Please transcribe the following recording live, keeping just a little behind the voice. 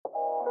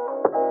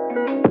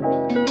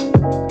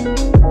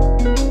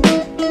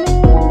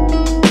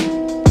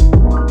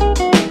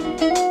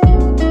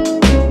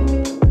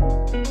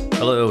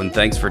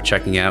thanks for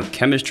checking out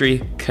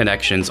Chemistry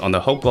Connections on the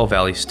Hopewell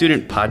Valley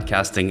Student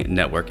Podcasting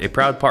Network, a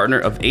proud partner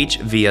of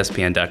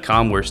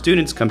hvspn.com, where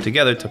students come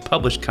together to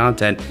publish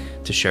content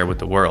to share with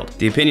the world.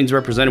 The opinions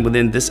represented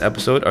within this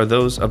episode are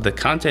those of the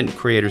content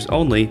creators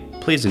only.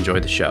 Please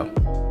enjoy the show.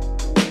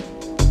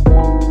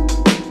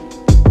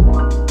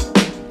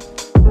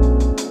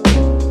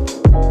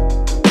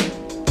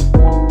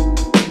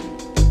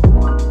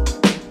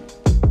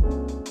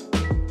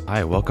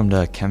 Hi, welcome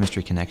to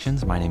Chemistry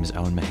Connections. My name is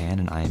Owen Mahan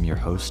and I am your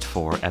host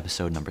for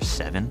episode number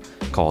 7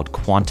 called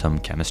Quantum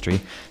Chemistry.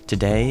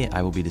 Today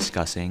I will be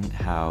discussing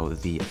how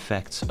the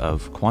effects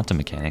of quantum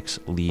mechanics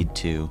lead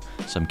to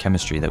some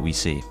chemistry that we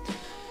see.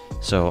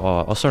 So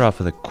I'll start off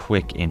with a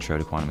quick intro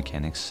to quantum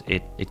mechanics.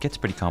 It gets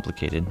pretty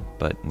complicated,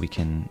 but we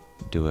can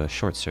do a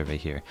short survey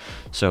here.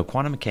 So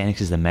quantum mechanics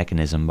is the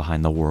mechanism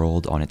behind the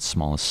world on its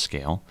smallest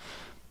scale.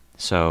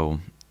 So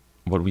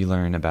what we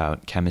learn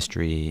about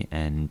chemistry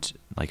and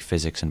like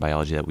physics and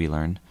biology that we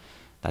learn,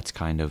 that's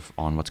kind of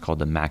on what's called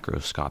the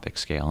macroscopic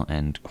scale,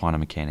 and quantum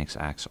mechanics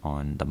acts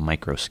on the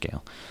micro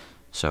scale.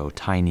 So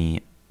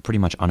tiny, pretty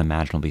much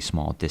unimaginably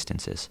small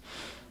distances.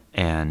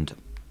 And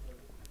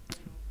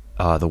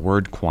the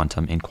word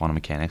quantum in quantum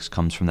mechanics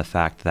comes from the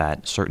fact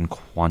that certain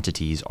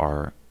quantities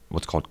are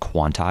what's called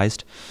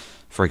quantized.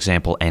 For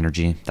example,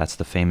 energy, that's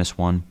the famous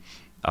one.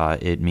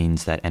 It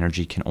means that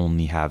energy can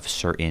only have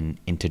certain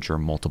integer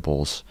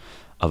multiples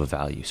of a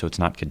value, so it's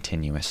not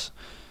continuous.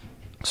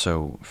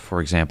 So,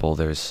 for example,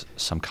 there's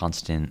some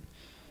constant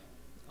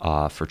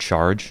for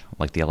charge,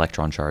 like the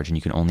electron charge, and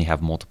you can only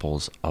have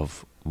multiples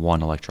of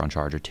 1 electron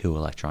charge, or 2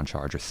 electron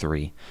charge, or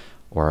 3,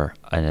 or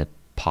a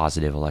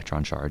positive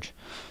electron charge.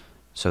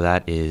 So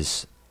that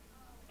is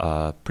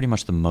pretty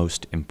much the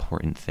most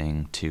important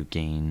thing to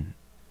gain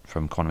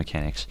from quantum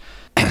mechanics.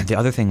 The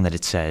other thing that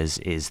it says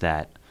is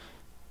that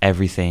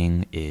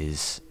everything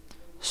is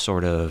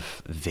sort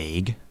of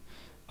vague.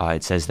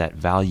 It says that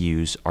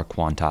values are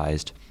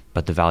quantized,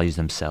 but the values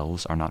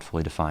themselves are not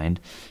fully defined.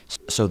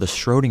 So the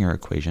Schrodinger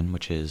equation,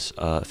 which is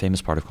a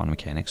famous part of quantum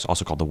mechanics,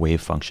 also called the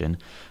wave function,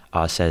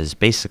 says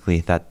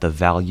basically that the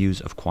values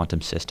of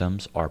quantum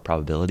systems are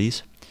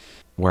probabilities.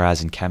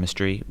 Whereas in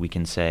chemistry, we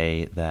can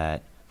say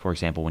that, for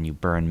example, when you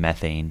burn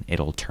methane,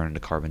 it'll turn into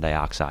carbon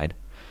dioxide.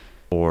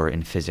 Or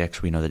in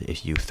physics, we know that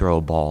if you throw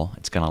a ball,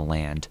 it's going to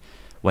land.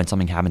 When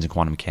something happens in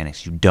quantum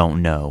mechanics, you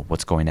don't know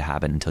what's going to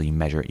happen until you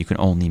measure it. You can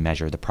only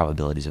measure the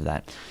probabilities of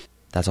that.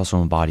 That's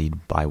also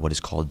embodied by what is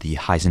called the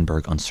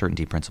Heisenberg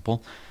uncertainty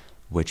principle,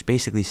 which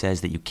basically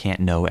says that you can't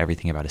know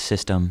everything about a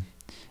system.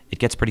 It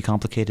gets pretty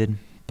complicated,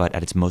 but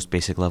at its most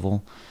basic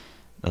level,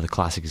 the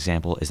classic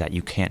example is that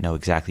you can't know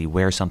exactly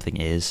where something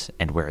is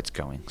and where it's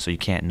going. So you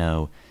can't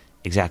know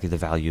exactly the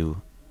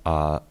value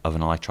of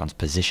an electron's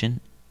position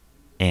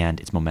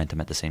and its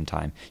momentum at the same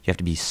time. You have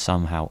to be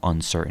somehow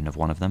uncertain of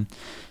one of them.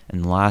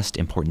 And the last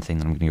important thing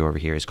that I'm going to go over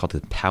here is called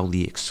the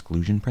Pauli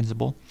exclusion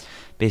principle.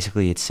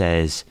 Basically, it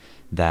says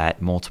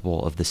that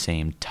multiple of the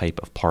same type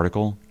of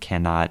particle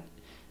cannot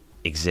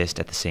exist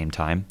at the same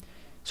time.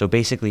 So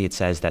basically, it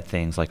says that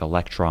things like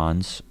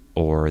electrons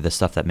or the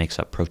stuff that makes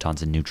up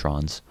protons and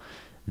neutrons,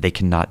 they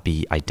cannot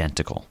be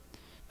identical.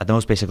 At the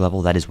most basic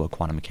level, that is what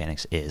quantum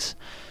mechanics is.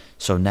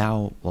 So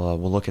now we'll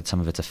look at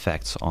some of its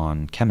effects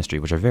on chemistry,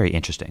 which are very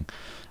interesting.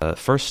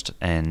 First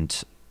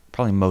and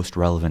probably most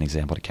relevant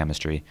example to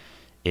chemistry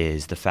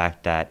is the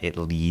fact that it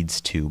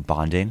leads to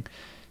bonding.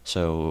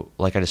 So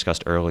like I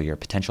discussed earlier,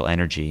 potential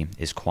energy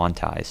is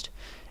quantized.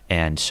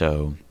 And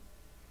so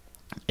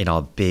in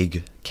a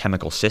big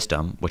chemical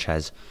system, which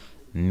has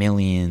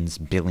millions,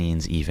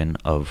 billions even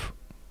of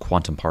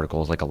quantum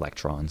particles like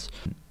electrons,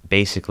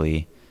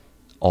 basically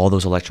all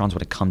those electrons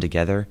want to come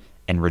together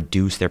and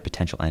reduce their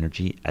potential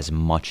energy as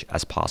much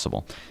as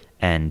possible.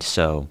 And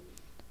so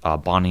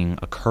bonding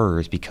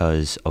occurs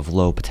because of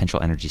low potential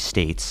energy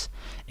states,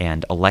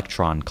 and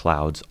electron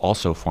clouds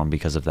also form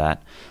because of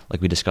that.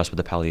 Like we discussed with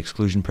the Pauli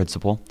exclusion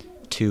principle,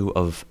 2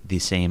 of the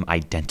same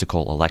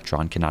identical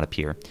electron cannot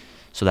appear.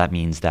 So that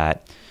means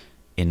that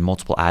in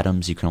multiple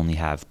atoms, you can only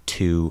have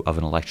 2 of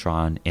an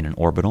electron in an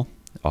orbital,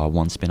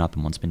 one spin up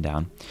and one spin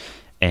down.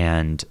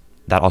 And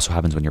that also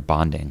happens when you're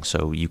bonding.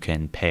 So you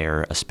can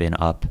pair a spin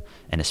up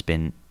and a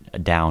spin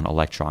down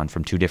electron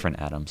from 2 different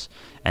atoms,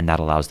 and that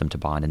allows them to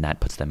bond, and that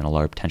puts them in a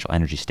lower potential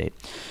energy state.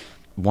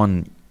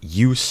 One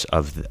use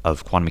of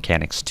quantum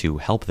mechanics to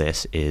help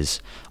this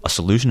is a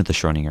solution to the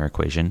Schrodinger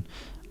equation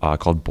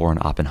called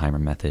Bohr-Oppenheimer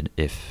method,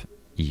 if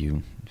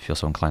you feel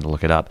so inclined to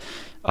look it up.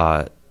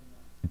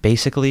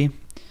 Basically,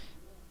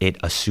 it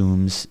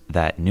assumes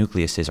that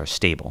nucleuses are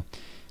stable,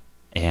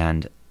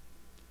 and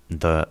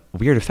the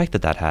weird effect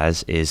that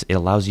has is it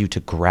allows you to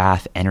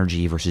graph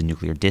energy versus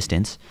nuclear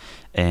distance,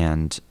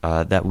 and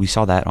that we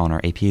saw that on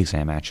our AP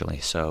exam actually.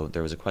 So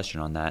there was a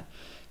question on that,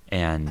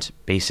 and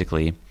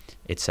basically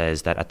it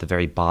says that at the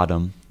very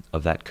bottom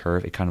of that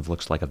curve, it kind of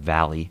looks like a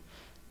valley.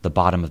 The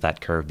bottom of that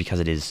curve,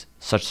 because it is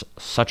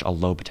such a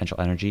low potential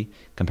energy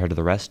compared to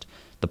the rest,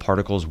 the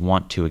particles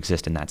want to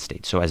exist in that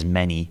state. So as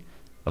many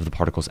of the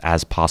particles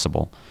as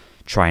possible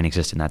try and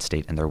exist in that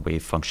state, and their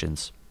wave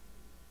functions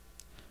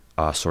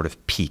sort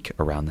of peak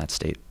around that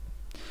state.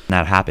 And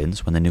that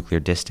happens when the nuclear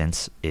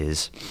distance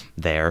is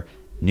there,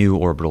 new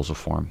orbitals will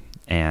form.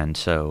 And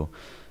so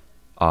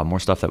more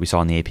stuff that we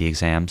saw in the AP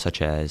exam,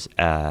 such as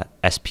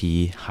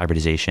sp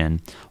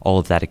hybridization, all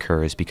of that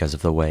occurs because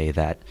of the way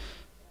that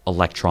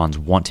electrons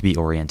want to be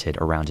oriented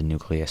around a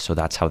nucleus. So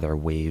that's how their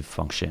wave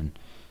function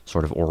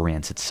sort of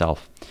orients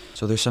itself.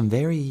 So there's some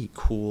very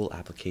cool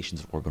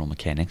applications of orbital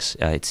mechanics.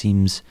 It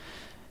seems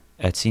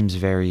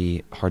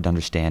very hard to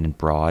understand and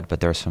broad,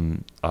 but there are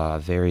some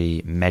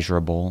very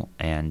measurable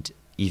and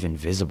even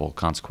visible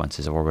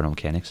consequences of orbital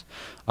mechanics.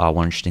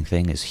 One interesting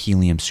thing is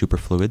helium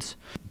superfluids.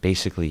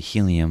 Basically,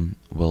 helium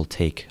will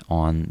take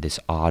on this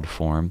odd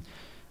form,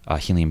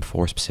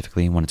 helium-4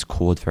 specifically, when it's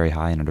cooled very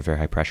high and under very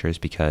high pressures,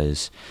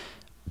 because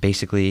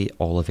basically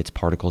all of its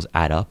particles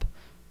add up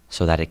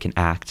so that it can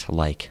act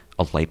like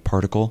a light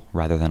particle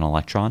rather than an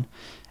electron.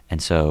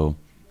 And so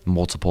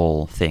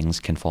multiple things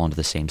can fall into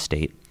the same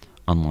state,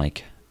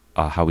 unlike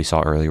how we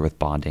saw earlier with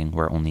bonding,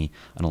 where only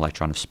an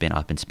electron of spin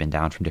up and spin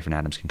down from different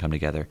atoms can come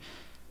together.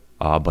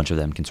 A bunch of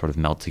them can sort of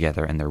melt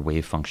together and their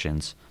wave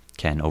functions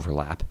can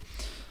overlap,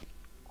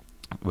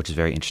 which is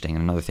very interesting.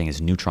 And another thing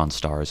is neutron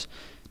stars.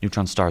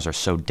 Neutron stars are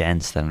so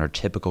dense that under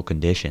typical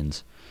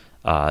conditions,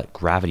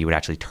 gravity would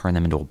actually turn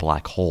them into a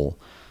black hole.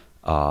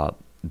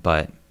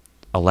 But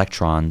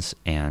electrons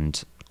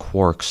and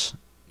quarks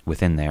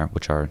within there,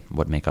 which are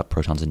what make up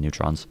protons and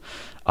neutrons,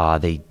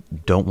 they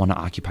don't want to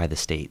occupy the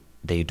state.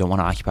 They don't want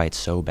to occupy it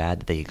so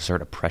bad that they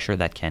exert a pressure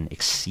that can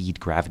exceed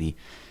gravity,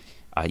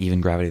 even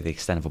gravity to the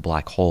extent of a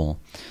black hole.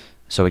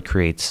 So it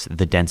creates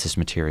the densest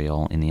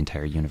material in the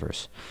entire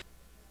universe.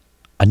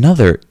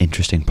 Another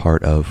interesting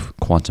part of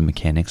quantum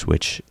mechanics,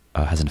 which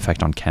has an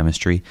effect on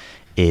chemistry,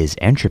 is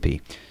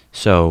entropy.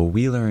 So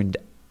we learned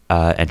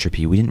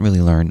entropy. We didn't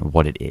really learn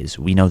what it is.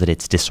 We know that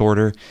it's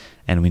disorder,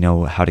 and we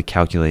know how to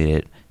calculate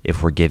it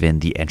if we're given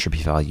the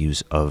entropy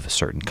values of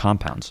certain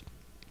compounds.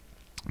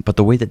 But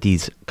the way that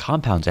these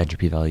compounds'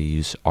 entropy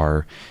values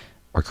are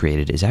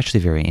created is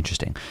actually very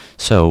interesting.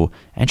 So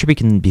entropy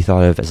can be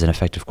thought of as an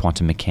effect of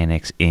quantum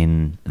mechanics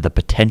in the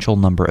potential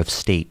number of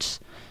states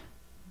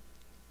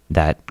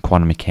that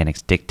quantum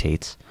mechanics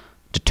dictates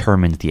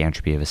determines the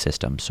entropy of a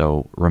system.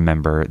 So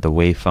remember the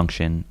wave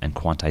function and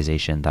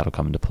quantization, that'll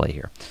come into play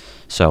here.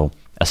 So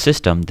a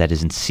system that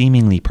is in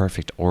seemingly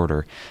perfect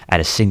order at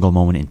a single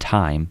moment in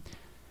time,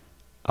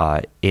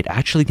 it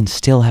actually can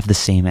still have the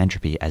same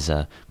entropy as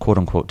a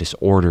quote-unquote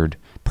disordered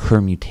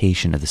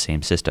permutation of the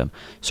same system.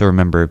 So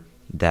remember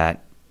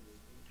that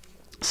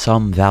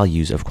some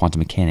values of quantum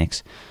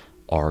mechanics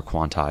are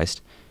quantized,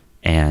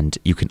 and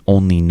you can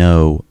only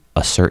know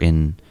a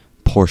certain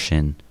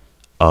portion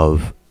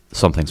of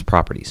something's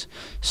properties.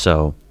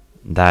 So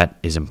that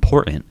is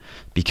important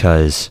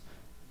because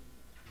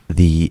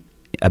the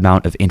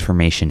amount of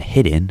information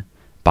hidden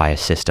by a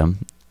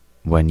system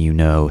when you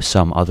know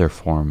some other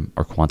form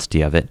or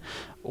quantity of it,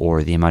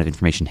 or the amount of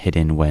information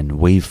hidden when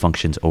wave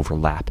functions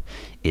overlap,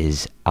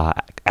 is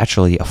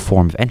actually a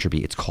form of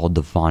entropy. It's called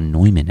the von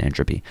Neumann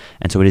entropy.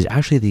 And so it is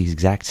actually the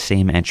exact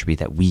same entropy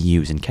that we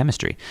use in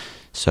chemistry.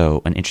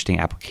 So an interesting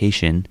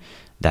application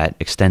that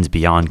extends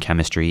beyond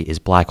chemistry is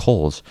black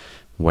holes,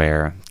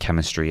 where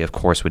chemistry, of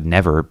course, would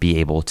never be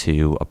able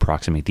to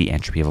approximate the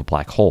entropy of a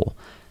black hole.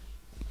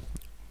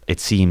 It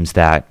seems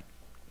that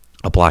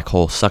a black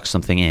hole sucks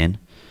something in,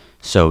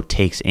 so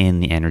takes in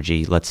the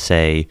energy. Let's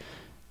say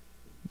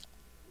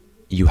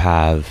you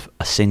have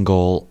a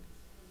single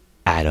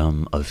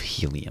atom of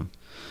helium.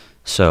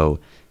 So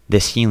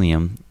this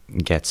helium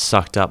gets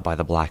sucked up by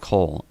the black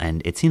hole,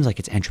 and it seems like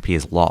its entropy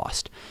is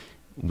lost.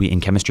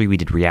 In chemistry, we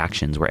did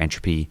reactions where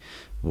entropy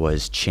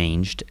was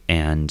changed,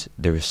 and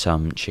there was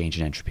some change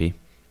in entropy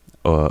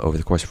over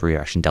the course of a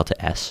reaction,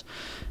 delta S.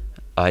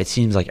 It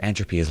seems like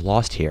entropy is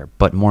lost here,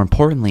 but more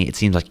importantly, it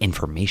seems like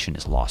information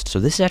is lost. So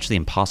this is actually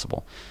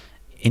impossible.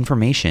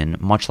 Information,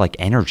 much like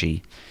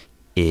energy,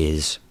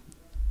 is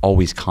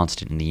always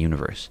constant in the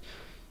universe.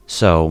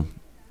 So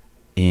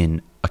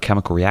in a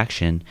chemical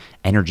reaction,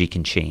 energy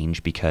can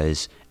change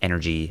because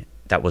energy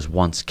that was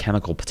once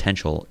chemical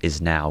potential is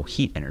now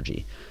heat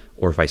energy,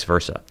 or vice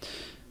versa.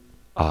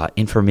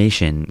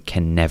 Information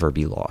can never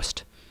be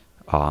lost.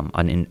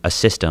 A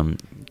system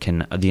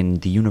can,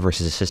 the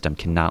universe as a system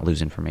cannot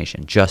lose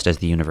information, just as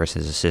the universe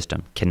as a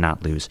system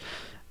cannot lose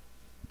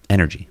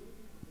energy.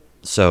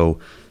 So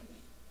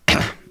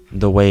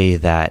the way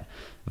that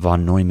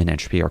von Neumann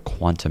entropy or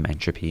quantum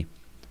entropy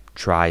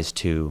tries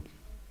to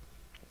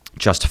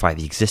justify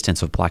the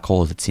existence of black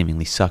holes that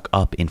seemingly suck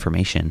up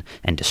information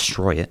and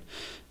destroy it,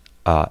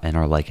 and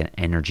are like an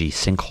energy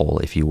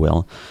sinkhole, if you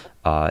will,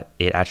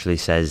 it actually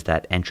says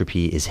that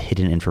entropy is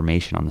hidden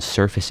information on the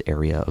surface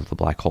area of the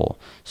black hole.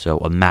 So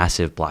a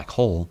massive black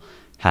hole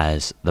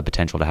has the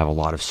potential to have a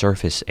lot of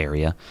surface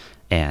area,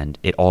 and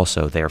it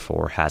also,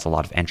 therefore, has a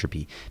lot of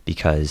entropy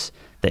because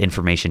the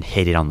information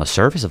hidden on the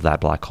surface of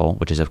that black hole,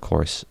 which is, of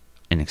course,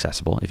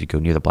 inaccessible. If you go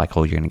near the black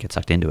hole, you're going to get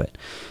sucked into it.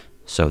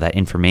 So that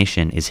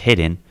information is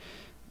hidden,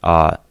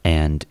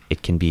 and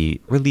it can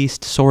be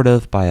released sort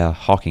of by a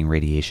Hawking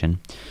radiation,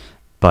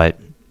 but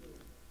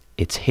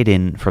it's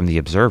hidden from the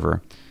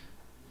observer.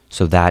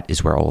 So that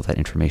is where all of that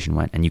information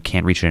went, and you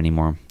can't reach it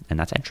anymore, and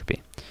that's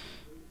entropy.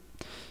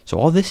 So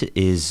all this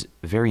is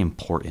very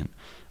important.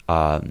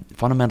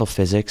 Fundamental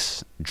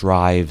physics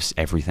drives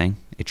everything.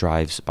 It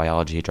drives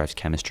biology, it drives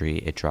chemistry,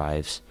 it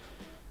drives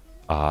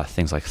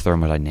things like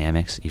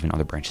thermodynamics, even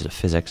other branches of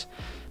physics.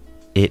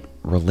 It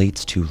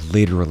relates to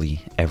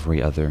literally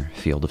every other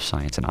field of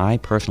science. And I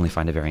personally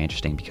find it very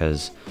interesting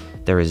because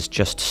there is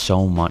just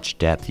so much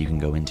depth you can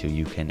go into.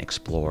 You can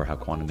explore how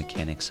quantum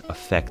mechanics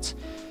affects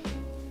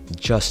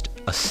just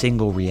a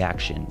single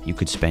reaction. You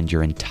could spend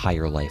your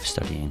entire life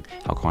studying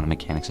how quantum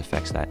mechanics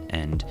affects that,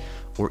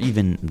 or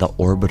even the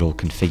orbital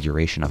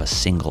configuration of a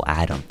single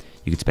atom.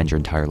 You could spend your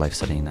entire life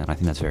studying that. I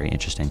think that's very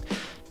interesting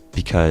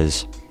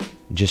because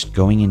just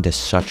going into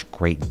such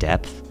great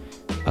depth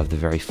of the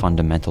very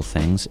fundamental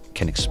things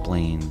can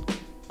explain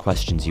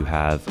questions you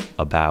have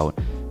about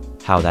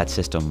how that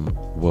system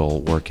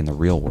will work in the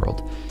real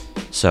world.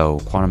 So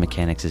quantum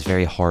mechanics is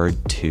very hard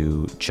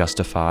to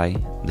justify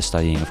the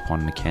studying of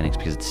quantum mechanics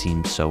because it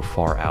seems so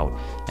far out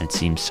and it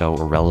seems so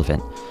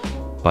irrelevant.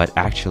 But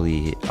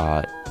actually,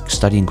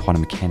 studying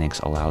quantum mechanics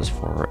allows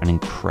for an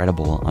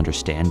incredible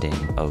understanding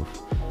of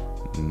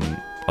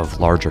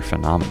larger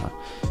phenomena,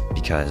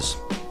 because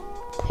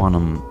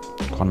quantum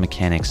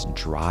mechanics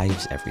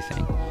drives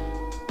everything,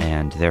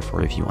 and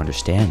therefore if you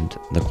understand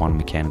the quantum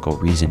mechanical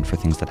reason for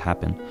things that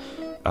happen,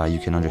 you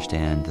can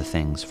understand the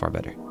things far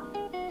better.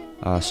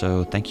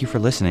 So thank you for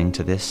listening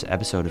to this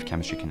episode of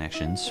Chemistry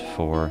Connections.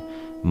 For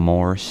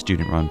more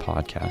student-run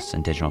podcasts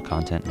and digital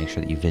content, make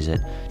sure that you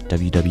visit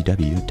www.hvspn.com.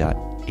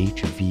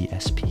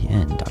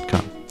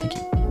 Thank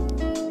you.